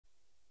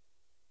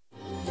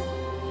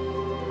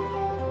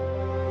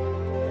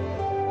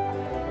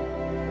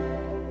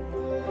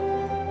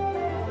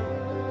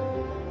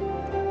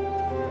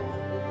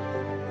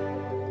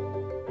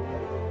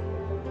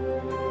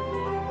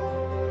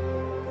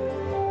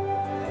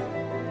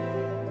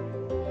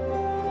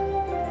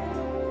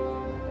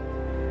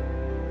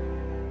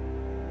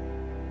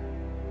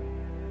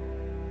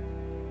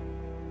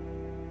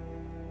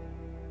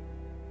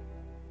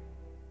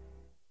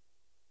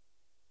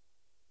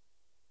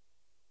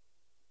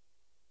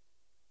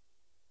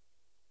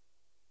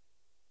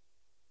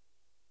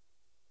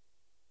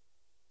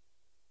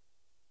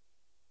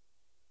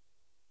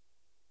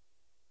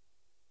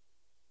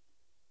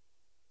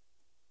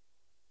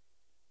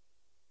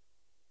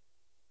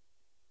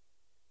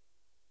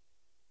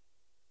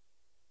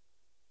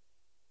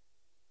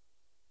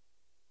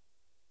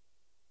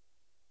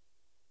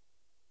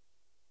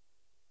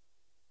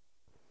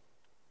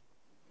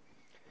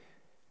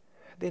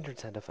the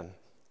entrance of heaven.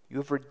 You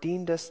have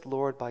redeemed us,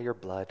 Lord, by your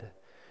blood,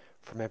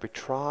 from every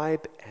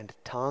tribe and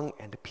tongue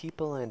and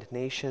people and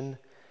nation,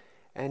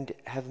 and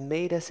have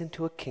made us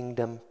into a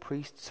kingdom,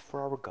 priests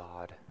for our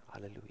God.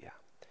 Alleluia.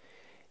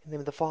 In the name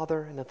of the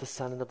Father, and of the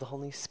Son, and of the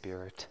Holy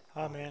Spirit.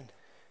 Amen.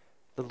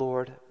 The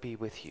Lord be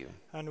with you.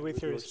 And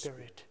with your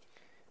spirit.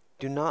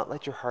 Do not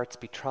let your hearts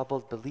be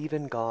troubled. Believe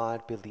in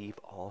God. Believe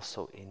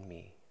also in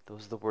me.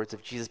 Those are the words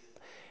of Jesus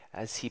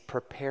as he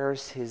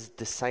prepares his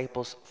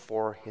disciples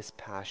for his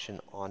passion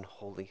on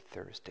Holy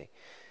Thursday.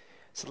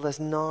 So let us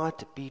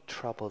not be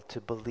troubled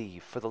to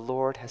believe, for the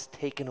Lord has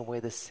taken away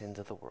the sins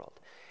of the world.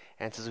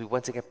 And so as we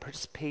once again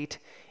participate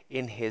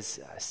in his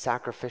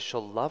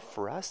sacrificial love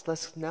for us,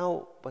 let's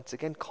now once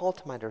again call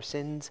to mind our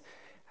sins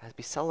as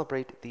we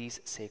celebrate these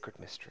sacred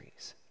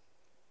mysteries.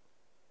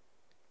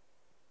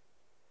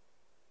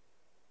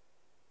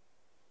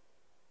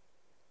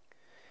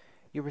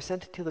 You were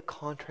sent to the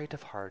contrite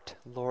of heart.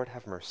 Lord,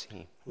 have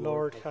mercy.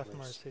 Lord, have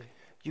mercy.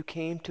 You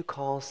came to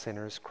call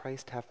sinners.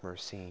 Christ, have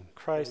mercy.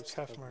 Christ,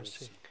 have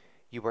mercy.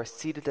 You are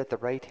seated at the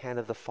right hand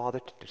of the Father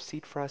to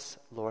intercede for us.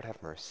 Lord,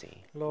 have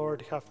mercy.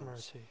 Lord, have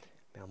mercy.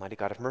 May Almighty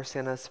God have mercy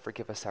on us,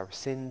 forgive us our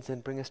sins,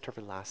 and bring us to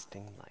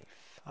everlasting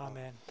life.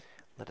 Amen.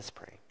 Let us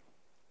pray.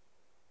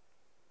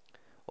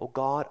 O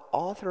God,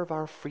 author of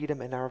our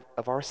freedom and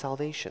of our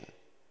salvation,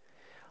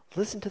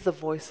 listen to the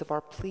voice of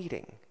our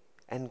pleading,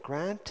 and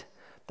grant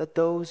that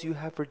those you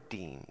have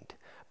redeemed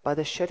by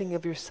the shedding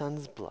of your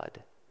Son's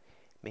blood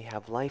may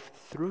have life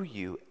through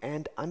you,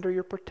 and under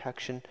your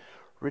protection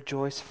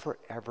rejoice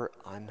forever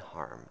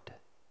unharmed.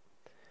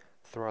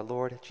 Through our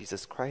Lord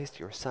Jesus Christ,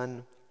 your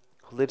Son,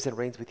 who lives and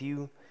reigns with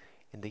you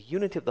in the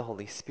unity of the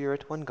Holy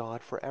Spirit, one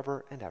God,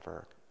 forever and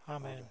ever.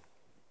 Amen.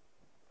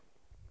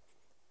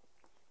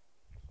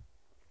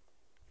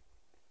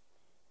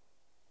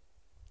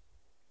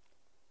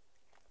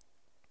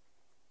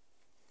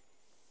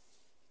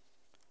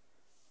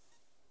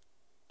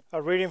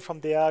 A reading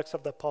from the Acts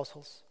of the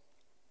Apostles.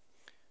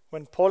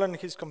 When Paul and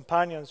his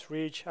companions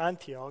reached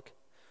Antioch,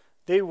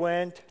 they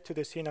went to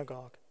the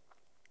synagogue.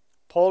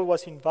 Paul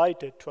was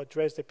invited to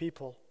address the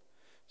people,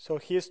 so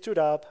he stood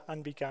up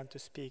and began to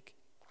speak.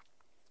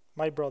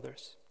 My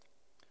brothers,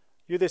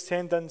 you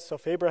descendants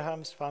of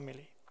Abraham's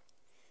family,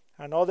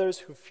 and others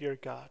who fear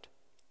God,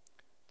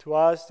 to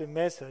us the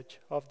message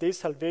of this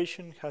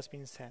salvation has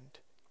been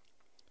sent.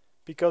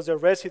 Because the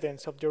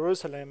residents of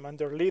Jerusalem and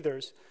their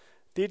leaders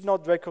did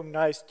not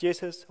recognize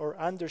Jesus or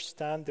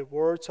understand the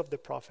words of the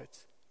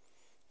prophets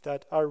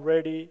that are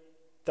read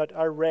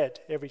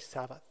every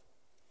Sabbath.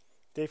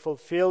 They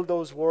fulfilled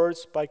those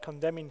words by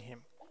condemning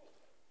him.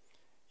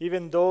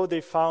 Even though they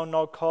found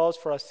no cause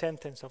for a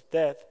sentence of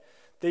death,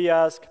 they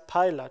asked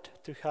Pilate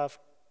to have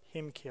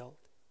him killed.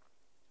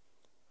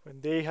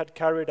 When they had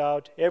carried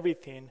out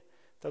everything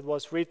that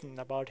was written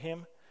about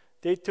him,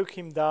 they took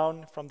him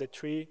down from the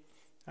tree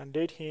and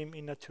laid him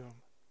in a tomb.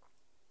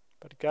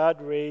 But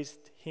God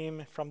raised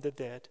him from the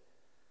dead,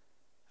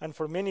 and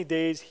for many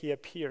days he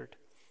appeared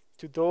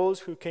to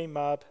those who came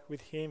up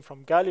with him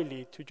from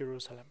Galilee to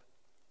Jerusalem.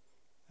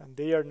 And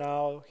they are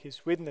now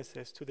his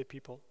witnesses to the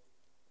people.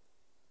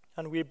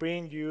 And we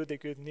bring you the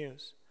good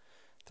news,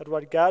 that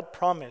what God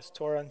promised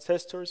to our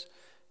ancestors,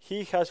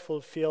 he has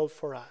fulfilled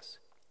for us,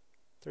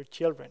 their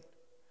children,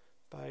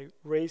 by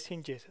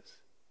raising Jesus.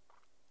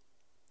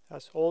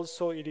 As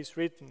also it is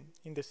written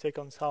in the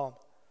second psalm,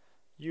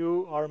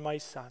 you are my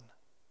son.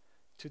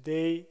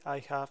 Today I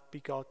have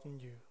begotten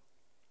you.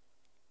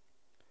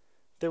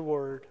 The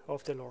word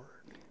of the Lord.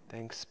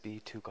 Thanks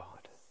be to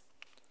God.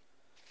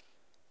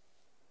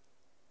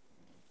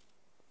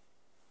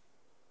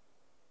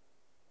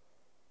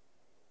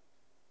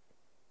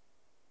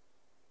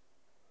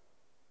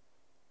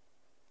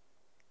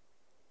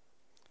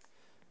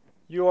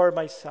 You are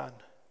my son.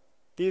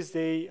 This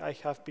day I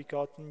have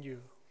begotten you.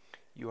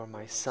 You are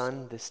my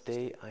son. This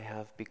day I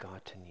have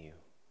begotten you.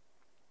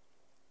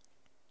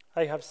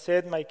 I have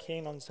set my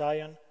king on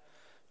Zion,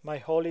 my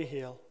holy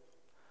hill.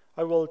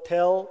 I will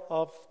tell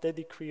of the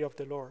decree of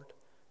the Lord.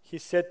 He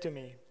said to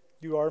me,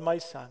 you are my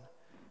son.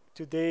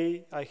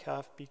 Today I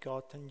have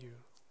begotten you.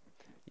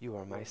 You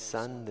are my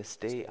son. This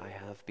day I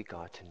have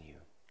begotten you.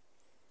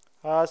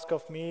 Ask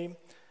of me,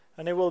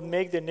 and I will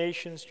make the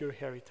nations your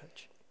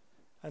heritage,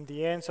 and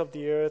the ends of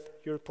the earth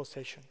your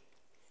possession.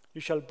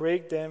 You shall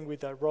break them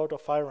with a rod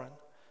of iron,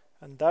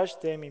 and dash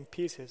them in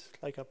pieces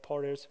like a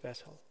potter's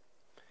vessel.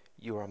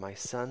 You are my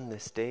son.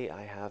 This day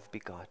I have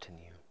begotten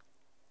you.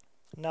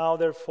 Now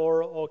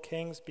therefore, O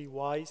kings, be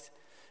wise,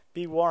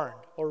 be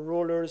warned, O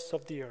rulers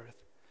of the earth.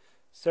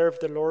 Serve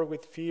the Lord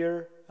with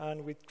fear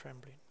and with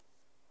trembling.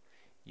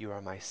 You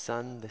are my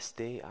son. This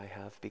day I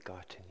have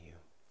begotten you.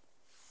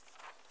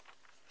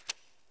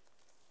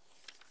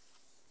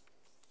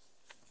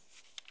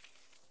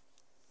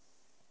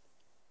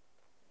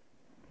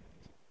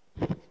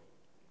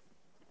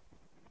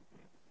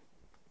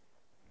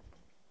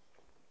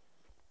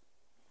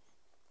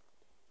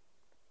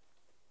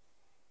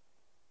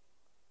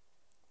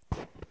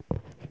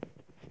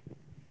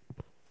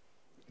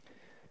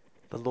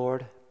 The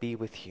Lord be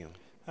with you.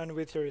 And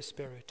with your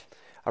spirit.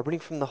 A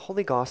reading from the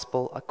Holy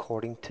Gospel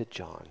according to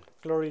John.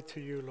 Glory to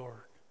you,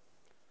 Lord.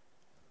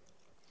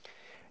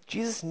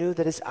 Jesus knew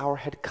that his hour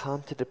had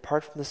come to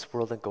depart from this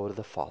world and go to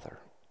the Father.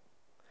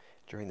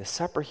 During the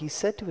supper, he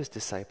said to his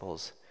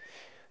disciples,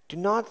 "Do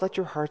not let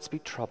your hearts be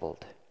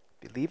troubled.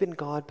 Believe in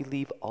God,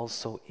 believe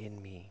also in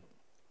me.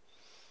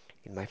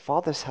 In my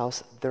Father's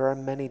house there are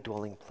many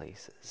dwelling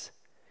places.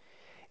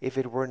 If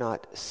it were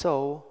not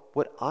so,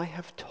 would I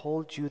have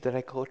told you that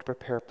I go to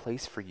prepare a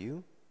place for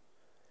you?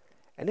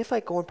 And if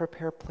I go and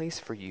prepare a place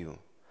for you,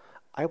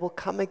 I will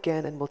come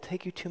again and will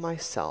take you to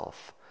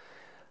myself,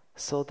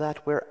 so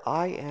that where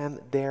I am,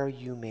 there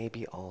you may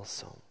be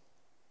also.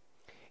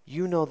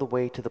 You know the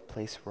way to the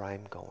place where I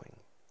am going."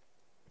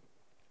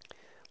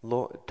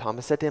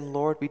 Thomas said to him,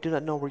 "Lord, we do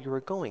not know where you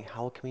are going.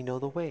 How can we know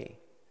the way?"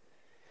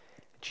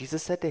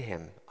 Jesus said to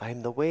him, "I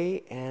am the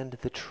way and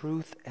the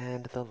truth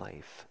and the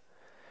life.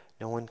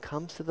 No one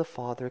comes to the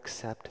Father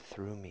except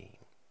through me."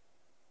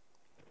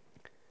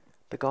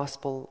 The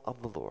Gospel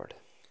of the Lord.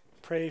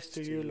 Praise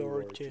to you,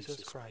 Lord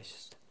Jesus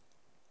Christ.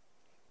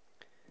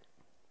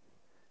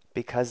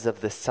 Because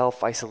of the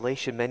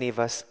self-isolation, many of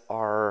us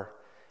are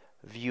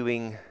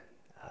viewing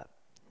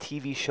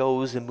TV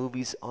shows and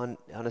movies on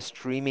a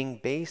streaming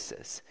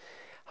basis.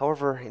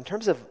 However, in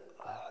terms of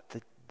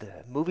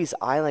the movies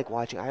I like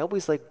watching, I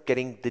always like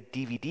getting the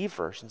DVD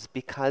versions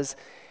because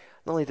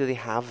not only do they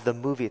have the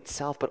movie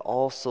itself, but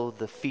also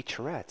the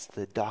featurettes,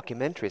 the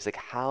documentaries. Like,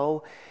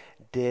 how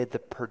did the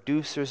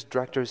producers,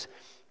 directors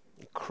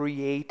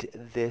create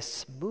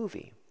this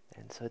movie?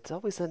 And so it's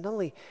always not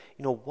only,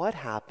 what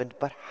happened,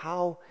 but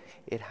how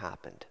it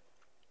happened.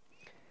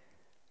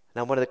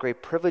 Now, one of the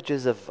great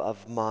privileges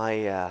of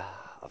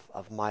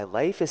my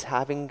life is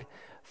having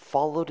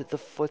followed the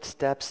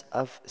footsteps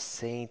of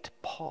St.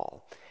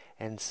 Paul.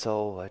 And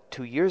so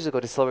 2 years ago,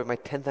 to celebrate my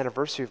 10th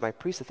anniversary of my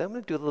priesthood, I'm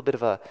going to do a little bit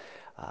of a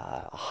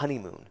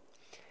honeymoon.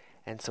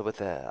 And so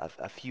with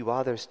a few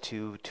others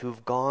to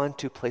have gone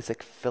to a place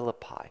like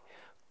Philippi,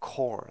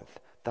 Corinth,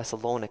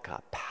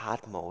 Thessalonica,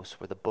 Patmos,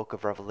 where the book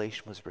of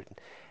Revelation was written,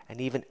 and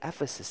even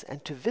Ephesus,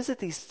 and to visit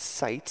these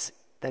sites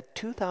that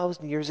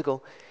 2,000 years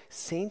ago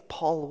St.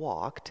 Paul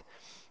walked,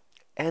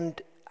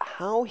 and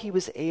how he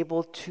was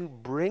able to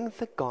bring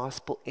the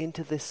gospel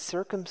into the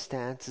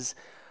circumstances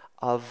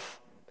of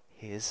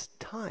his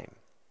time.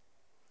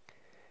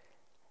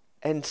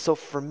 And so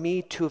for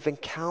me to have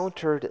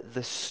encountered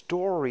the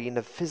story in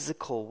a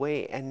physical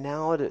way, and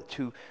now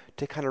to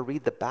kind of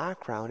read the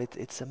background,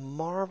 it's a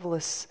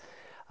marvelous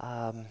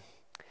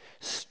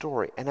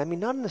story. And I mean,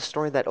 not in the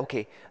story that,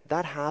 okay,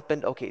 that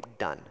happened, okay,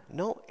 done.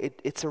 No,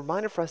 it's a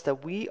reminder for us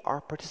that we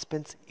are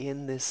participants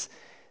in this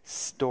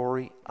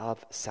story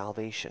of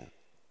salvation.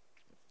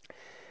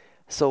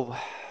 So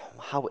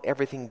how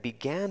everything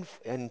began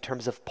in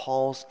terms of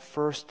Paul's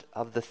first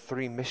of the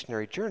 3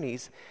 missionary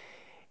journeys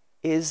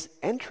is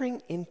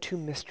entering into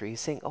mystery,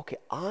 saying, okay,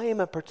 I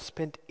am a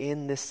participant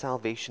in this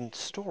salvation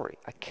story,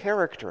 a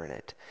character in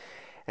it.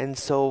 And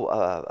so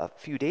a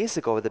few days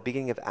ago, at the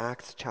beginning of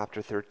Acts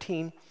chapter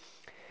 13,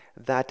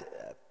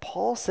 that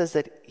Paul says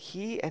that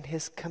he and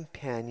his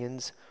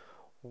companions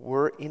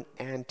were in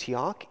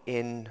Antioch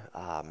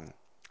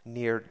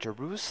near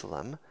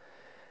Jerusalem,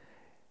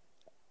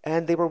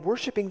 and they were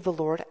worshiping the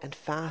Lord and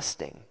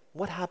fasting.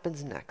 What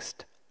happens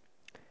next?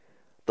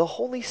 The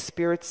Holy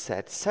Spirit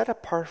said, "Set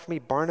apart for me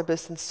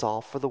Barnabas and Saul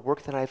for the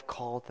work that I have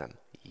called them."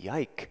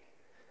 Yike.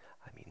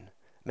 I mean,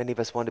 many of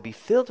us want to be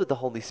filled with the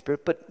Holy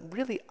Spirit, but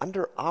really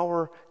under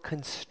our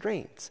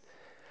constraints.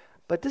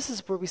 But this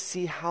is where we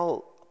see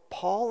how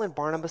Paul and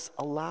Barnabas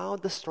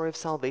allowed the story of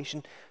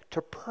salvation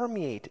to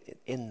permeate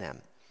in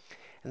them.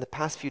 In the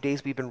past few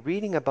days, we've been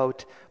reading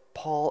about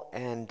Paul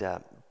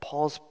and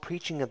Paul's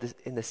preaching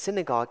in the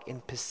synagogue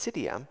in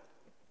Pisidia,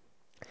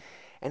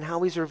 and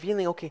how he's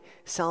revealing, okay,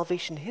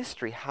 salvation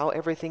history, how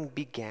everything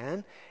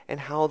began,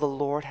 and how the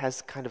Lord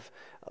has kind of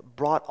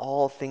brought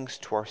all things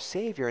to our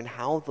Savior, and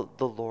how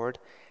the Lord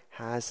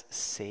has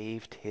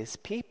saved his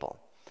people.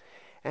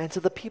 And so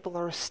the people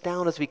are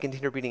astounded as we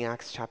continue reading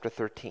Acts chapter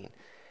 13.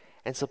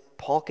 And so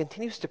Paul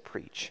continues to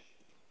preach.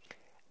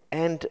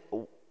 And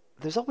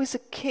there's always a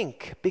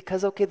kink,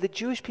 because, okay, the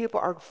Jewish people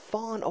are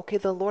fond, okay,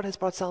 the Lord has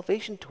brought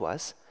salvation to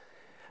us,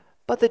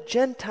 but the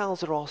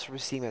Gentiles are also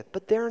receiving it.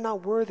 But they're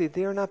not worthy.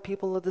 They are not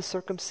people of the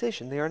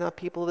circumcision. They are not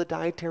people of the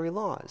dietary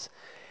laws.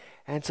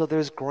 And so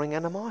there's growing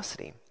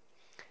animosity.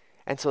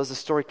 And so as the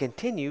story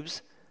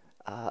continues,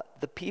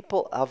 the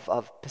people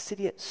of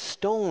Pisidia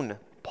stone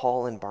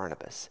Paul and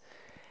Barnabas.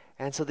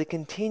 And so they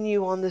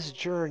continue on this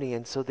journey.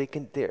 And so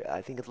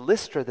I think at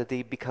Lystra that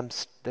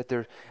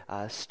they're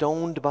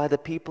stoned by the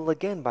people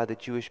again, by the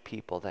Jewish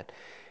people. That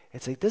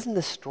it's like, doesn't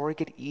the story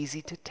get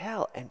easy to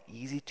tell and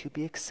easy to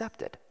be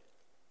accepted?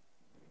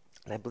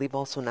 And I believe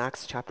also in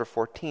Acts chapter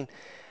 14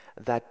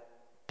 that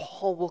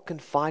Paul will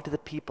confide to the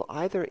people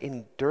either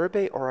in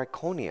Derbe or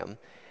Iconium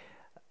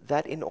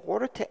that in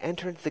order to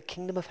enter into the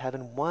kingdom of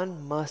heaven,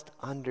 one must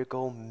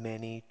undergo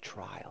many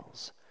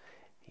trials.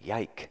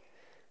 Yike.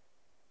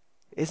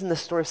 Isn't the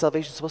story of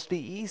salvation supposed to be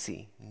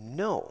easy?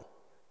 No.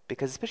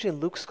 Because especially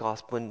in Luke's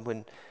gospel,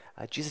 when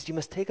Jesus, you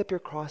must take up your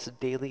cross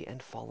daily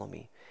and follow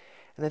me.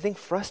 And I think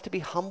for us to be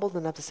humbled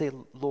enough to say,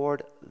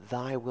 Lord,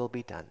 thy will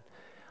be done.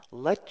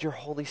 Let your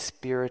Holy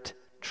Spirit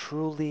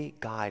truly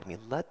guide me.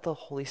 Let the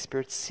Holy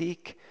Spirit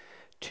seek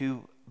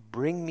to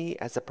bring me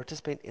as a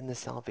participant in the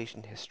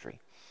salvation history.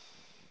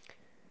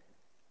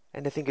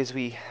 And I think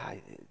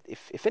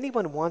if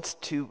anyone wants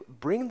to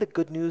bring the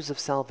good news of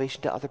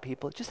salvation to other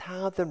people, just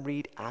have them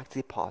read Acts of the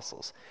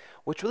Apostles,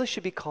 which really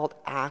should be called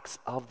Acts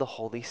of the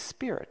Holy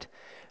Spirit.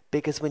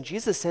 Because when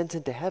Jesus ascends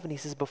into heaven, he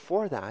says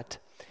before that,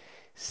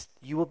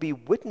 you will be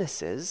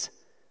witnesses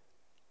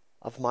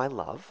of my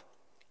love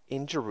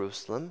in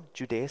Jerusalem,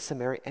 Judea,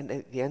 Samaria, and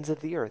at the ends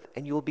of the earth.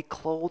 And you will be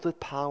clothed with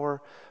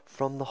power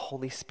from the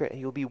Holy Spirit, and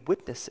you will be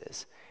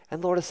witnesses.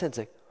 And the Lord ascends,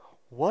 like,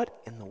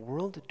 what in the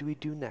world do we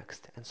do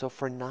next? And so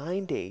for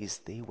 9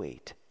 days, they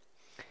wait.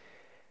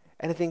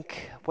 And I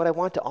think what I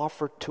want to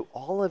offer to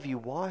all of you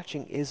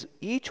watching is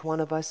each one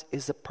of us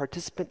is a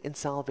participant in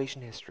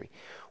salvation history.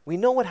 We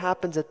know what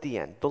happens at the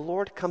end. The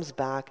Lord comes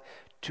back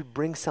to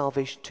bring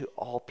salvation to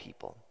all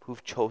people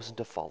who've chosen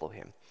to follow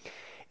him.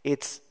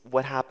 It's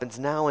what happens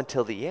now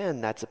until the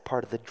end that's a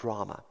part of the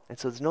drama. And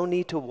so there's no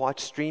need to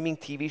watch streaming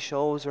TV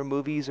shows or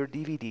movies or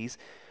DVDs.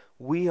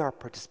 We are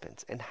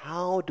participants. And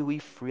how do we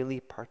freely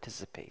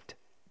participate?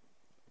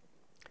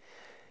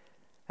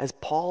 As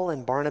Paul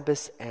and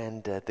Barnabas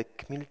and the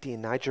community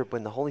in Niger,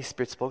 when the Holy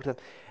Spirit spoke to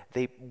them,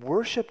 they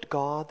worshiped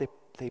God,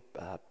 they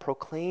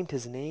proclaimed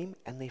his name,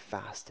 and they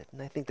fasted.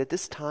 And I think that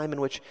this time in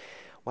which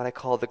what I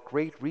call the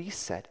Great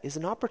Reset is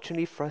an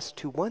opportunity for us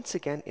to once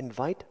again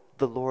invite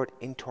the Lord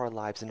into our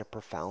lives in a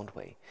profound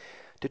way.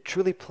 To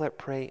truly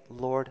pray,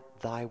 Lord,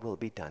 thy will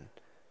be done.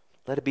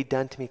 Let it be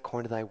done to me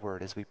according to thy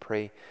word, as we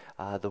pray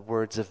the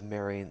words of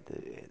Mary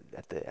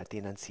at the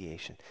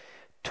Annunciation.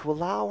 To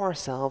allow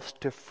ourselves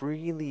to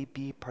freely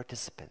be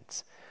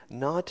participants,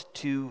 not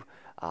to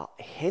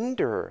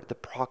hinder the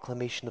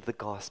proclamation of the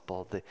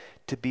gospel,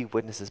 to be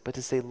witnesses, but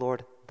to say,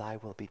 Lord, thy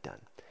will be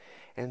done.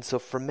 And so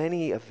for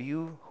many of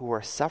you who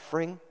are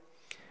suffering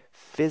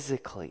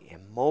physically,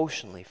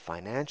 emotionally,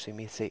 financially,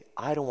 may say,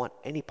 I don't want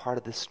any part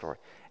of this story.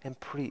 And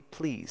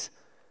please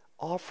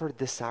offer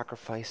this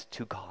sacrifice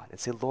to God and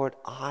say, Lord,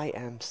 I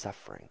am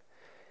suffering.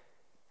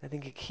 I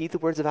think heed the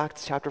words of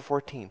Acts chapter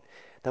 14,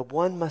 that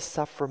one must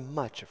suffer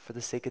much for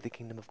the sake of the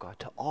kingdom of God.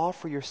 To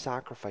offer your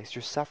sacrifice,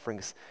 your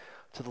sufferings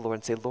to the Lord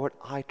and say, Lord,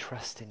 I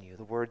trust in you.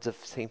 The words of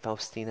St.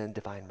 Faustina in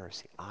Divine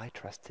Mercy, I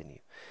trust in you.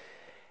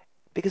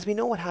 Because we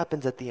know what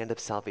happens at the end of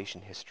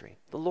salvation history.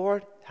 The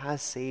Lord has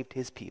saved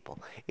his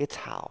people. It's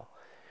how.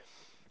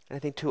 And I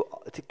think to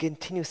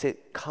continue to say,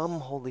 come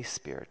Holy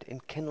Spirit,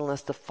 enkindle in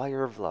us the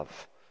fire of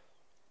love.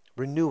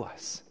 Renew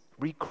us,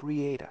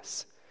 recreate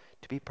us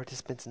to be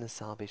participants in the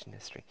salvation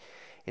history.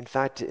 In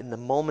fact, in the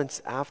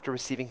moments after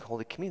receiving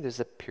Holy Communion, there's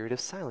a period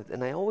of silence.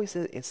 And I always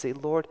say,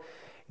 Lord,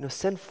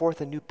 send forth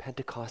a new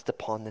Pentecost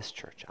upon this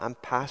church. I'm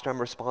pastor,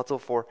 I'm responsible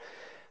for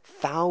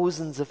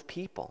thousands of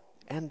people.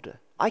 And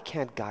I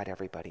can't guide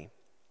everybody,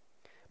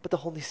 but the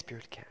Holy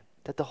Spirit can.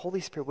 That the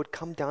Holy Spirit would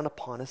come down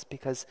upon us,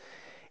 because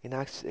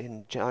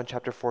in John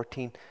chapter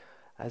 14,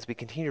 as we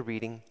continue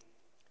reading,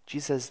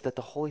 Jesus says that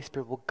the Holy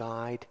Spirit will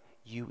guide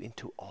you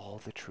into all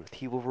the truth.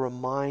 He will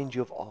remind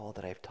you of all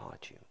that I've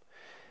taught you.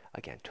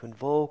 Again, to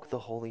invoke the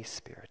Holy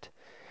Spirit.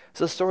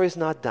 So the story is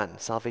not done,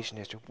 salvation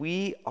history.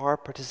 We are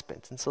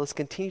participants. And so let's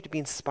continue to be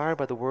inspired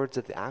by the words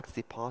of the Acts of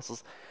the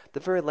Apostles, the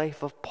very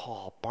life of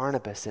Paul,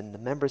 Barnabas, and the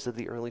members of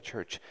the early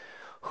church,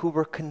 who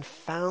were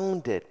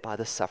confounded by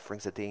the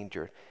sufferings that they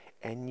endured,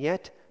 and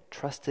yet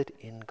trusted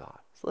in God.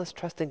 So let's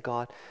trust in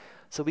God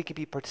so we can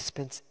be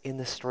participants in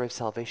the story of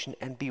salvation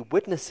and be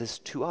witnesses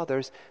to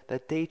others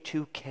that they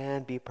too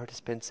can be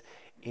participants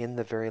in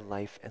the very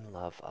life and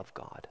love of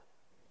God.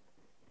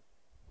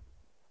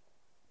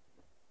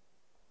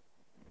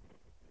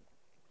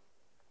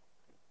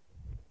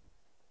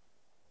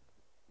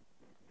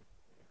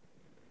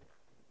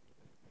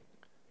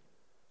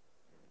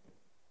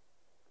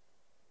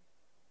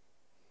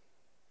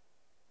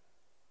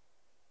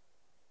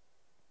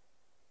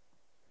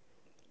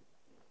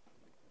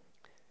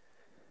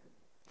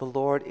 The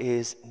Lord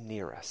is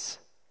near us.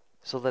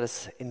 So let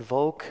us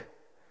invoke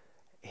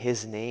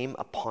his name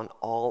upon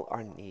all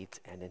our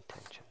needs and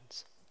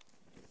intentions.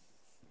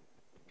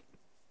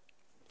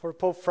 For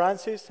Pope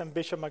Francis and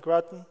Bishop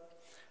McGrattan,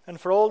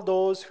 and for all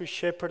those who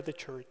shepherd the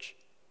church,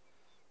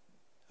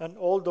 and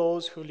all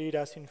those who lead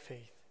us in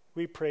faith,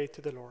 we pray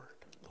to the Lord.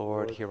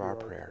 Lord, hear our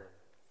prayer.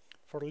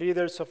 For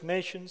leaders of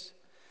nations,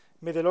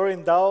 may the Lord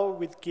endow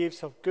with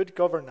gifts of good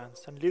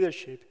governance and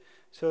leadership,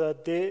 so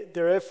that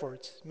their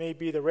efforts may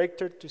be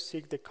directed to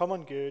seek the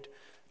common good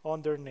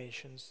on their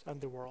nations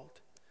and the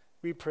world.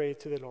 We pray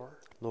to the Lord.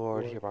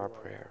 Lord, hear our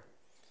prayer.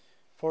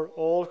 For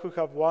all who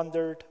have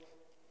wandered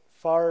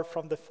far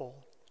from the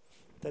fold,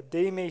 that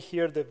they may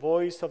hear the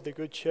voice of the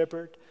Good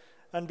Shepherd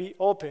and be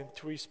open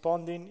to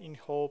responding in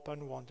hope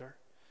and wonder.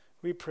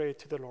 We pray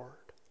to the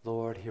Lord.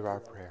 Lord, hear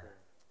our prayer.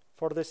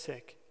 For the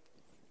sick,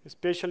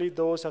 especially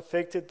those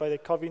affected by the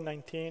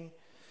COVID-19,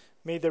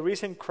 may the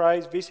risen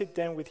Christ visit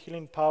them with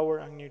healing power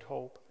and new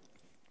hope.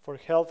 for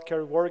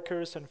healthcare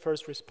workers and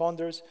first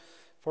responders,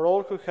 for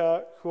all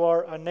who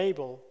are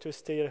unable to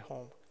stay at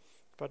home,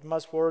 but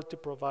must work to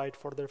provide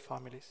for their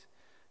families.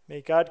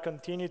 May God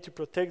continue to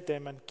protect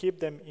them and keep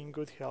them in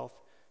good health.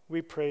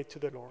 We pray to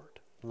the Lord.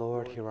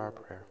 Lord, hear our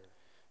prayer.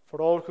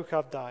 For all who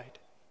have died,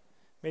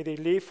 may they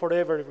live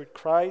forever with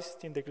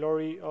Christ in the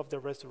glory of the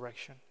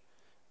resurrection.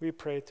 We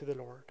pray to the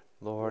Lord.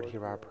 Lord,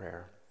 hear our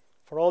prayer.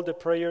 For all the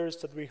prayers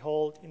that we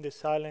hold in the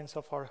silence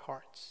of our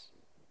hearts.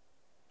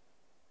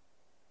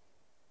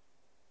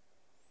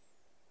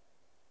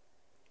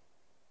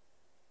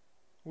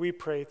 We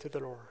pray to the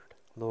Lord.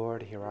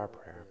 Lord, hear our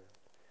prayer.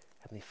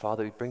 Heavenly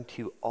Father, we bring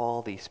to you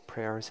all these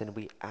prayers and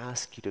we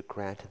ask you to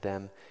grant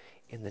them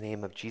in the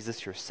name of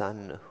Jesus, your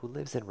Son, who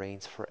lives and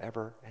reigns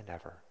forever and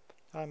ever.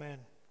 Amen.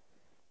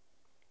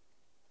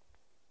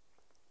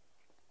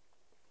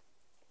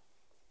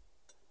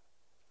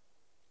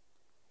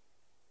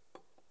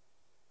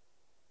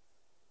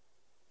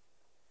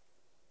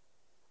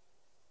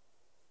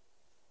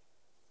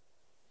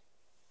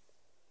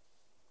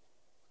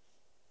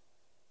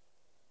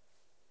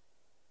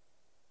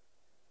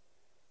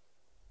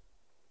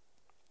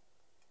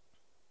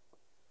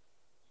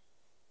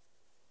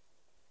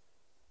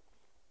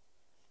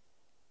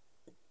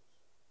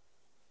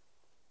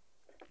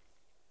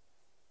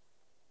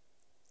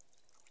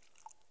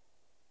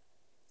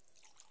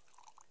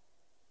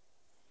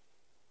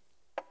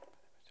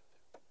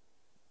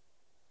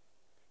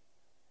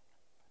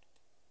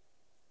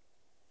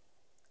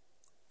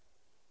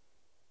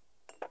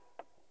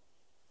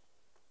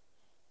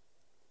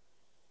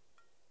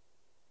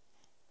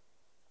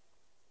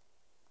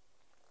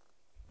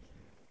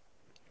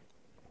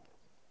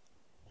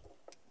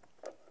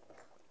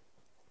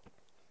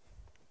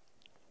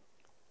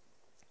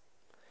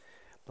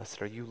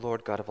 Blessed are you,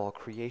 Lord God of all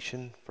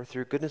creation, for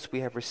through your goodness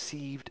we have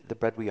received the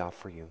bread we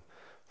offer you,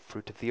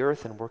 fruit of the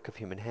earth and work of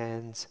human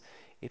hands.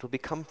 It will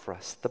become for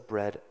us the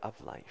bread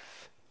of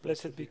life.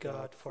 Blessed be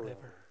God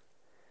forever.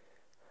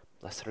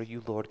 Blessed are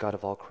you, Lord God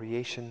of all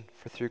creation,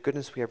 for through your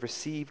goodness we have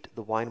received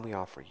the wine we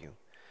offer you,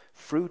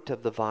 fruit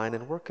of the vine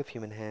and work of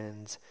human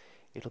hands.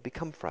 It will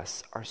become for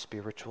us our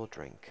spiritual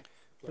drink.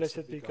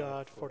 Blessed be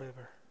God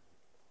forever.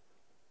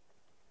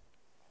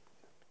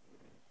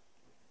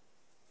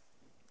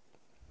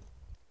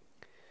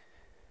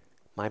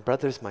 My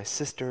brothers, my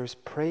sisters,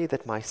 pray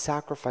that my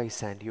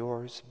sacrifice and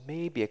yours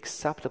may be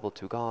acceptable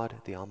to God,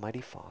 the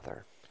Almighty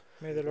Father.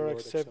 May the Lord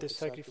accept the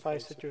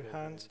sacrifice at your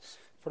hands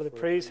for the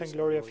praise and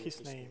glory of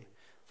his name,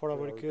 for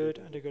our good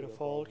and the good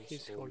of all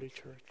his holy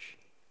church.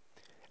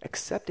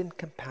 Accept in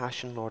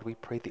compassion, Lord, we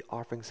pray, the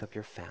offerings of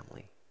your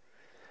family,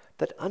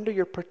 that under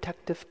your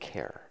protective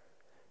care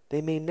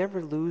they may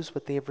never lose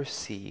what they have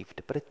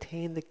received, but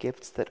attain the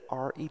gifts that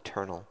are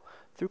eternal,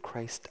 through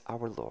Christ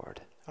our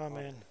Lord.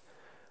 Amen.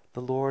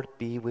 The Lord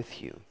be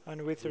with you.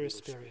 And with your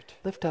spirit.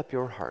 Lift up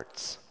your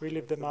hearts. We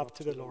lift them up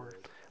to the Lord.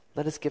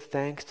 Let us give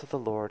thanks to the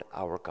Lord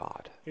our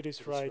God. It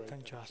is right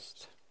and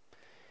just.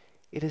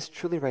 It is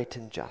truly right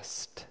and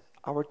just,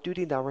 our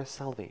duty and our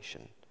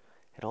salvation,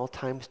 at all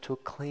times to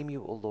acclaim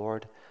you, O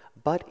Lord,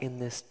 but in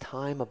this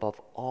time above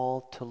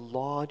all to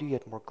laud you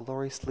yet more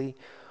gloriously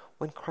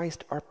when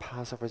Christ our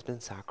Passover has been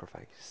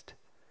sacrificed.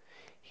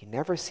 He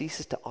never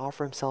ceases to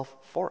offer himself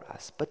for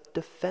us, but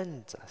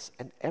defends us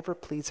and ever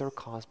pleads our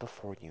cause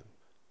before you.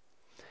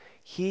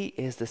 He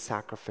is the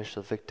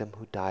sacrificial victim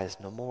who dies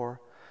no more,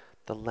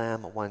 the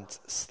Lamb once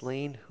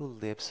slain who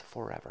lives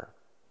forever.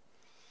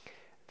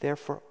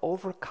 Therefore,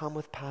 overcome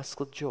with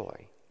paschal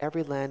joy,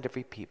 every land,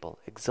 every people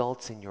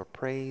exults in your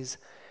praise,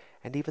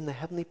 and even the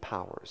heavenly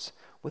powers,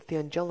 with the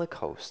angelic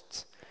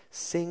hosts,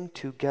 sing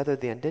together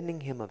the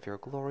unending hymn of your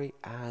glory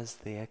as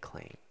they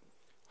acclaim.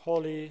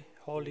 Holy,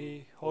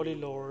 holy, holy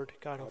Lord,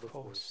 God of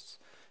hosts,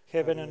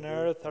 heaven and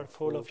earth are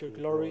full of your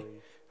glory.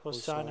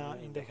 Hosanna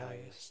in the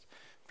highest.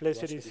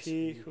 Blessed is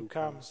he who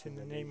comes in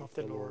the name of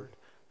the Lord.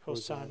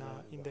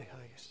 Hosanna in the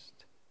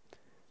highest.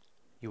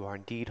 You are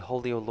indeed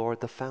holy, O Lord,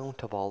 the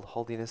fount of all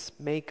holiness.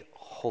 Make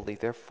holy,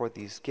 therefore,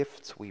 these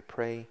gifts, we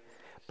pray,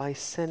 by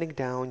sending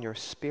down your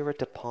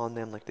Spirit upon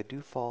them like the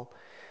dewfall,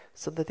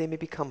 so that they may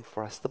become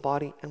for us the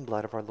body and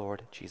blood of our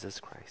Lord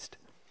Jesus Christ.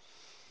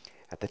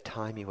 At the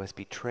time he was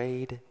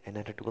betrayed and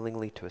entered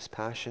willingly to his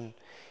passion,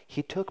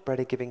 he took bread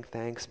and giving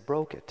thanks,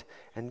 broke it,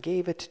 and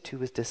gave it to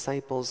his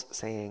disciples,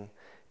 saying,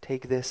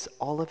 "Take this,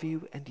 all of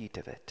you, and eat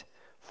of it,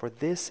 for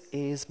this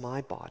is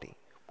my body,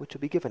 which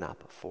will be given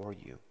up for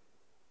you."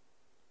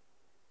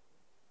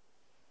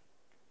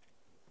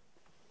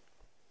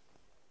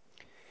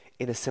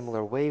 In a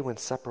similar way, when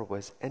supper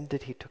was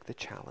ended, he took the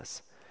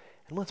chalice,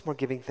 and once more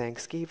giving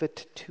thanks, gave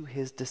it to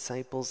his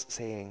disciples,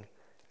 saying,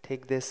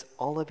 "Take this,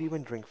 all of you,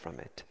 and drink from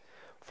it.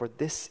 For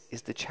this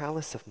is the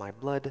chalice of my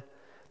blood,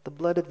 the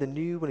blood of the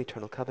new and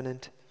eternal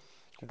covenant,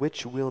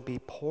 which will be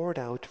poured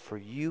out for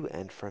you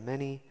and for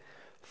many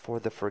for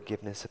the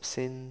forgiveness of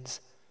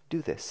sins.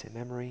 Do this in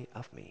memory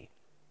of me."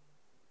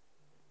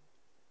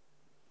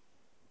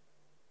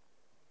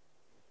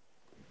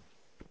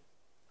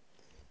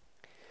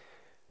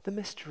 The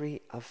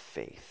mystery of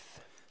faith.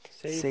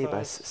 Save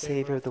us,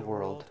 Savior of the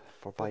world,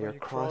 for by your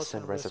cross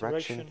and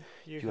resurrection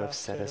you have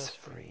set us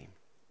free.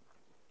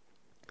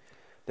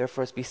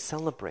 Therefore, as we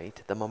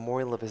celebrate the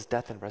memorial of his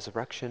death and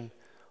resurrection,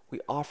 we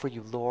offer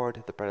you,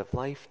 Lord, the bread of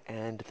life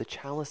and the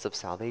chalice of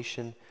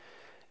salvation,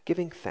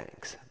 giving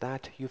thanks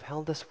that you've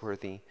held us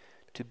worthy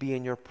to be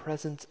in your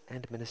presence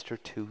and minister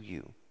to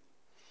you.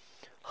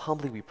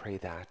 Humbly we pray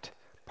that,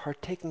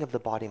 partaking of the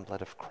body and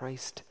blood of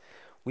Christ,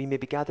 we may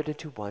be gathered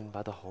into one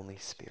by the Holy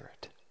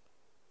Spirit.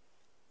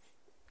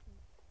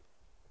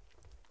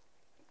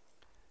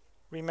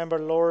 Remember,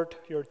 Lord,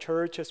 your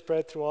church is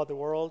spread throughout the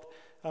world,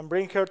 and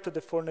bring her to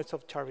the fullness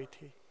of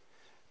charity,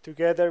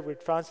 together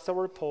with Francis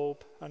our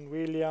Pope, and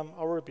William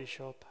our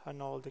Bishop,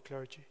 and all the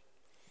clergy.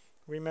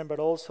 Remember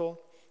also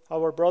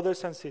our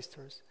brothers and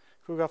sisters,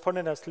 who have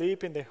fallen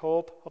asleep in the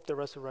hope of the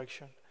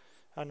resurrection,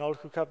 and all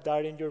who have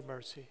died in your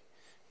mercy.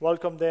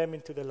 Welcome them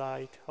into the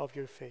light of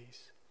your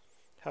face.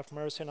 Have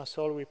mercy on us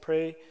all, we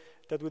pray,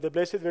 that with the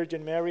Blessed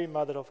Virgin Mary,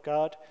 Mother of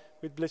God,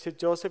 with blessed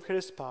Joseph, her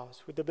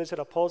spouse, with the blessed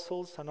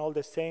apostles and all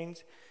the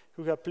saints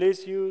who have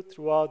pleased you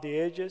throughout the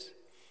ages,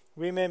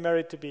 we may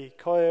merit to be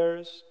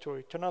co-heirs to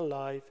eternal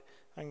life,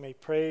 and may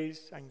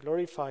praise and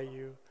glorify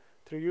you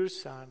through your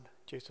Son,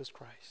 Jesus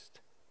Christ.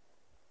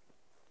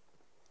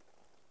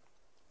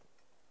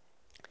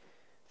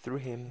 Through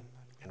him,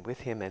 and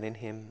with him, and in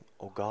him,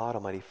 O God,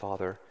 Almighty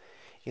Father,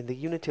 in the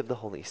unity of the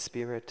Holy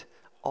Spirit,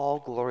 all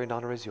glory and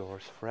honor is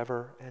yours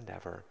forever and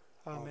ever.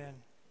 Amen.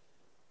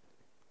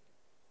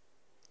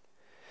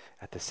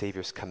 At the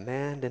Savior's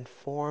command,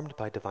 informed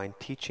by divine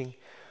teaching,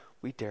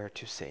 we dare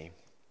to say,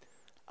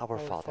 Our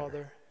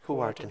Father, who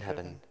art in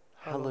heaven,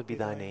 hallowed be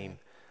thy name.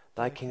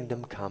 Thy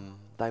kingdom come,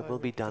 thy will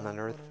be done on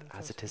earth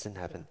as it is in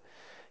heaven.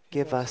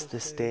 Give us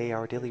this day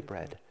our daily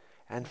bread,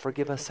 and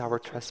forgive us our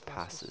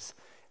trespasses,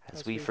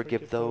 as we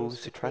forgive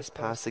those who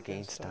trespass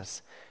against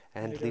us.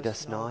 And lead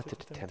us not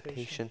into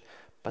temptation,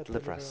 but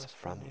deliver us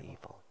from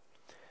evil.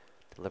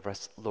 Deliver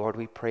us, Lord,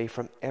 we pray,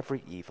 from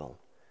every evil.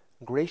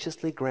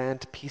 Graciously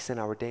grant peace in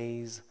our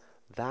days,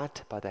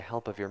 that, by the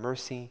help of your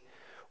mercy,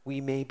 we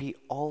may be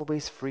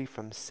always free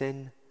from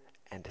sin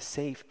and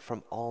safe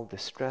from all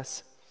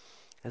distress,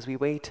 as we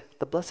wait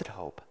the blessed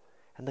hope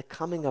and the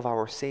coming of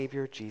our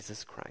Savior,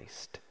 Jesus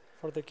Christ.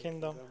 For the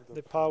kingdom,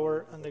 the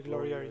power, and the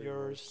glory are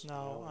yours,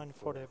 now and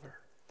forever.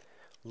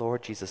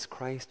 Lord Jesus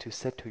Christ, who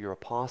said to your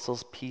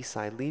apostles, Peace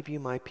I leave you,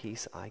 my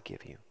peace I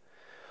give you.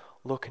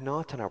 Look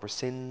not on our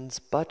sins,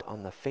 but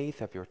on the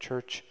faith of your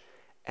church,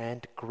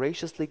 and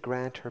graciously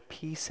grant her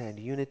peace and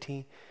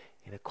unity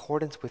in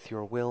accordance with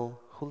your will,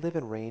 who live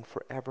and reign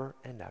forever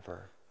and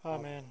ever.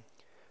 Amen.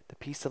 The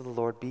peace of the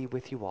Lord be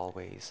with you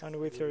always. And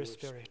with your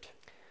spirit.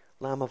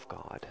 Lamb of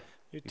God,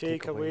 you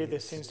take away the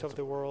sins of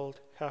the world,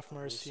 have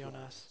mercy on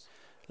us.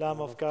 Lamb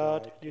of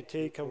God, you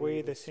take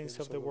away the sins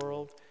of the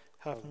world,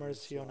 have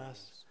mercy on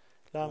us.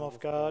 Lamb of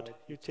God,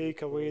 you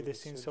take away the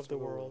sins of the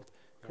world,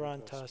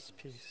 grant us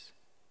peace.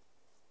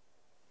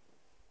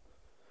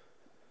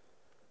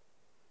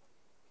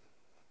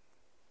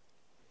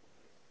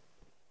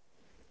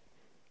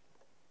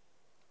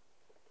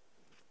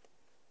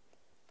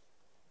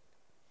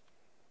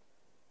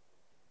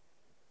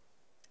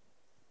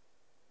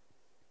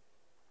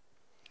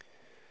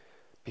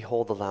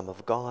 Behold the Lamb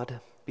of God,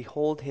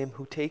 behold him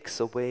who takes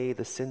away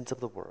the sins of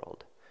the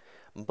world.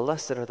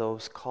 Blessed are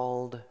those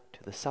called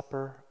to the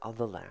supper of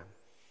the Lamb.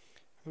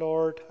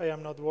 Lord, I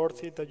am not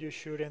worthy that you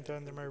should enter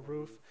under my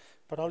roof,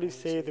 but only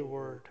say the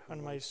word,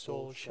 and my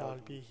soul shall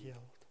be healed.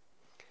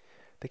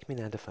 The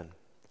Antiphon.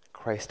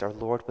 Christ our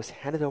Lord was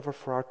handed over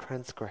for our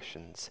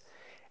transgressions,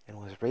 and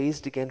was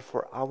raised again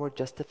for our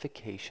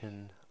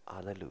justification.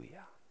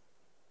 Alleluia.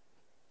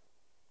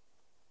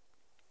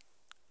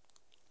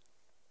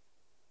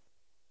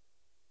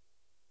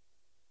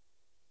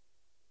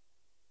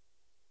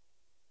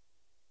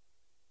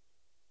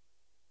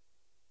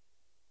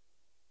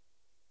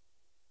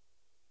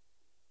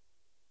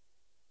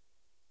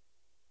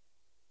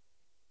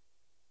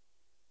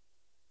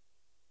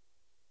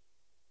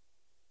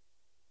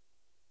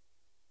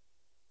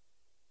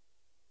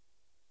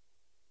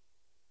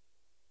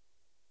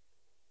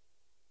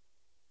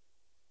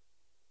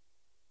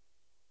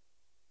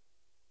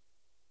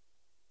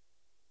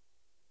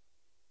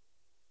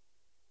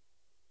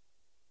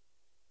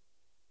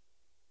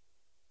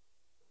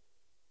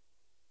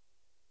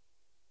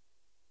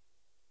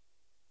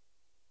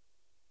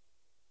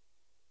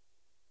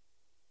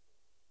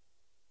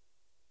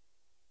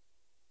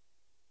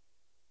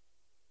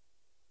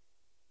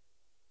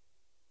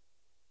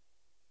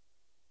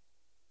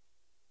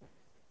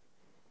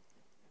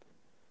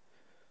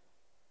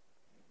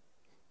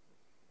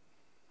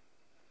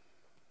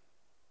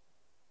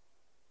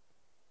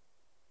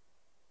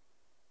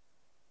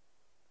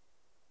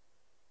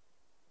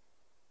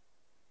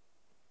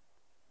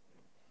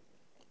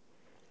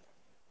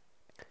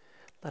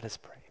 Let us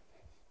pray.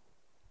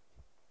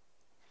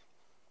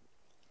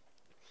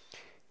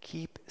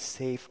 Keep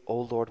safe,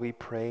 O Lord, we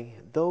pray,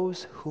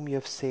 those whom you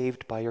have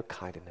saved by your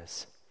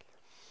kindness,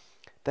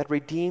 that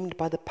redeemed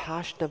by the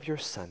passion of your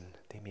Son,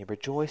 they may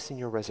rejoice in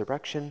your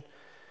resurrection,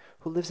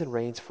 who lives and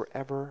reigns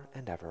forever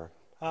and ever.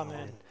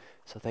 Amen.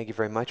 So thank you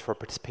very much for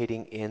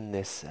participating in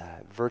this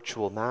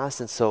virtual Mass.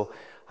 And so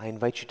I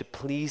invite you to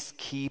please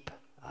keep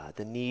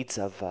the needs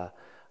of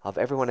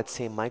everyone at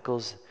St.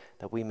 Michael's,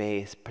 that we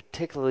may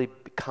particularly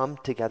come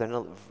together,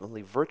 not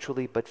only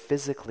virtually, but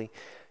physically,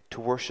 to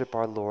worship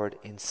our Lord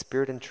in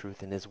spirit and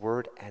truth, in His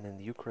Word and in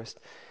the Eucharist.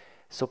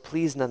 So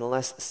please,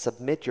 nonetheless,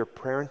 submit your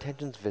prayer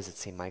intentions, visit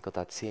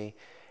stmichael.ca.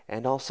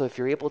 And also, if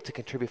you're able to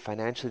contribute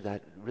financially,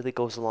 that really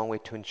goes a long way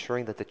to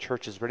ensuring that the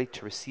church is ready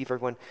to receive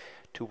everyone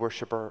to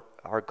worship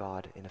our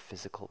God in a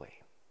physical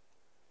way.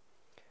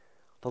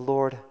 The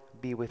Lord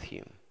be with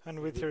you. And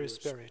with your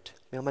spirit.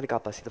 May Almighty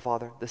God bless you, the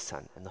Father, the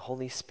Son, and the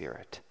Holy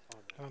Spirit.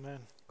 Amen.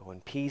 Go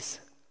in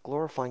peace,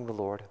 glorifying the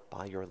Lord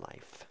by your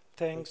life.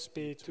 Thanks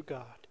be to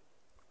God.